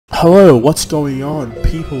Hello, what's going on,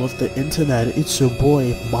 people of the internet? It's your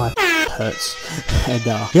boy, my hurts. And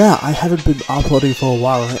yeah, I haven't been uploading for a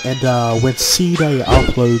while, and when C-Day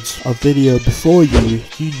uploads a video before you,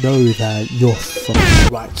 you know that you're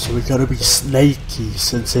fucked. Right, so we're gonna be snaky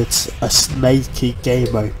since it's a snaky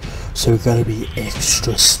game mode. So we're gonna be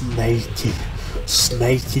extra snaky.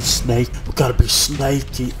 Snake. We gotta be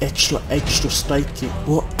snaky, extra snaky.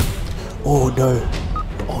 What? Oh no.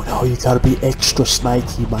 Oh no, you gotta be extra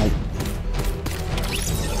snaky, mate.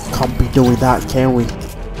 Can't be doing that, can we?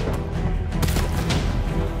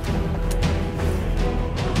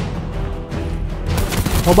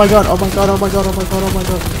 Oh my god. I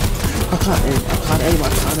can't aim.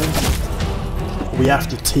 We have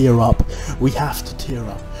to tear up. We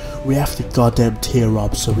have to goddamn tear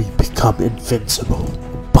up so we become invincible.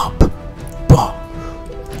 Bop.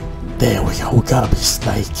 There we go, we gotta be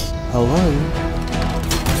snaky. Hello?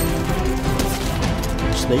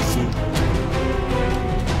 Snaky.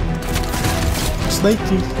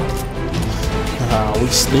 We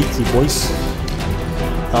sneaky, boys.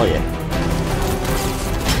 Hell yeah.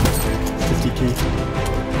 52.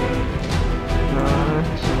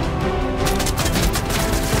 Nice.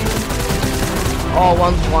 Oh,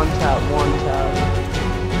 one's one tap.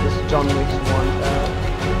 This is John Wick's one tap.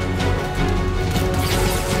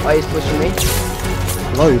 Oh, he's pushing me.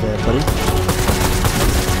 Hello there, buddy.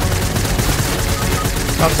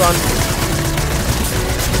 Top on.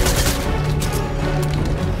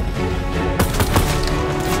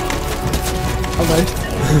 Hello.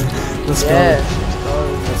 Let's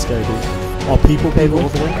go, dude. Oh, people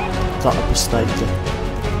over there. Gotta be snaky.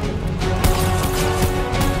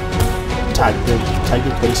 Tag them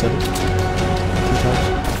 27. 2 times.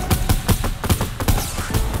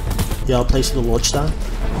 Yeah, I'm placing the launch down.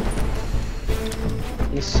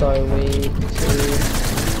 He's so weak too.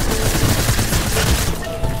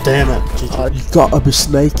 Damn it, you gotta be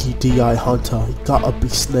snaky, DI Hunter. You gotta be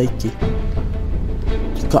snaky.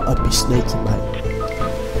 You gotta be snaky, mate.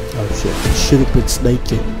 Oh shit, you should have been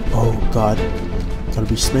snaky. Oh god. Gotta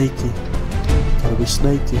be snaky. Gotta be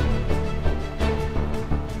snaky.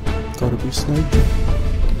 Gotta be snaky.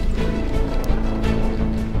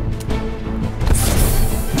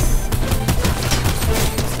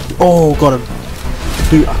 Oh, got him.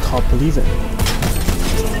 Dude, I can't believe it.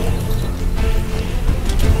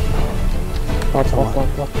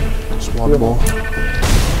 Just one more.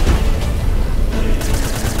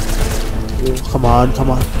 Come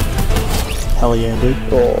on. Hell yeah, dude.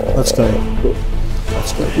 Let's go.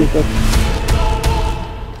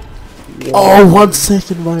 Oh, 1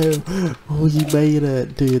 second, Mario. Oh, you made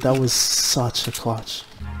it. Dude, that was such a clutch.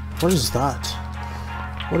 What is that?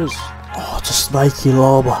 What is... Oh, it's a snaky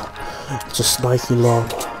llama.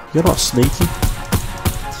 You're not sneaky.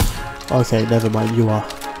 Okay, never mind, you are.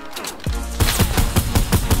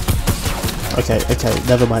 Okay,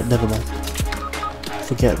 never mind.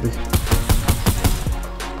 Forget me.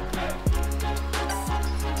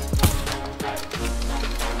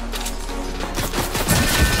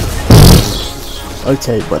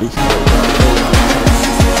 Okay, buddy.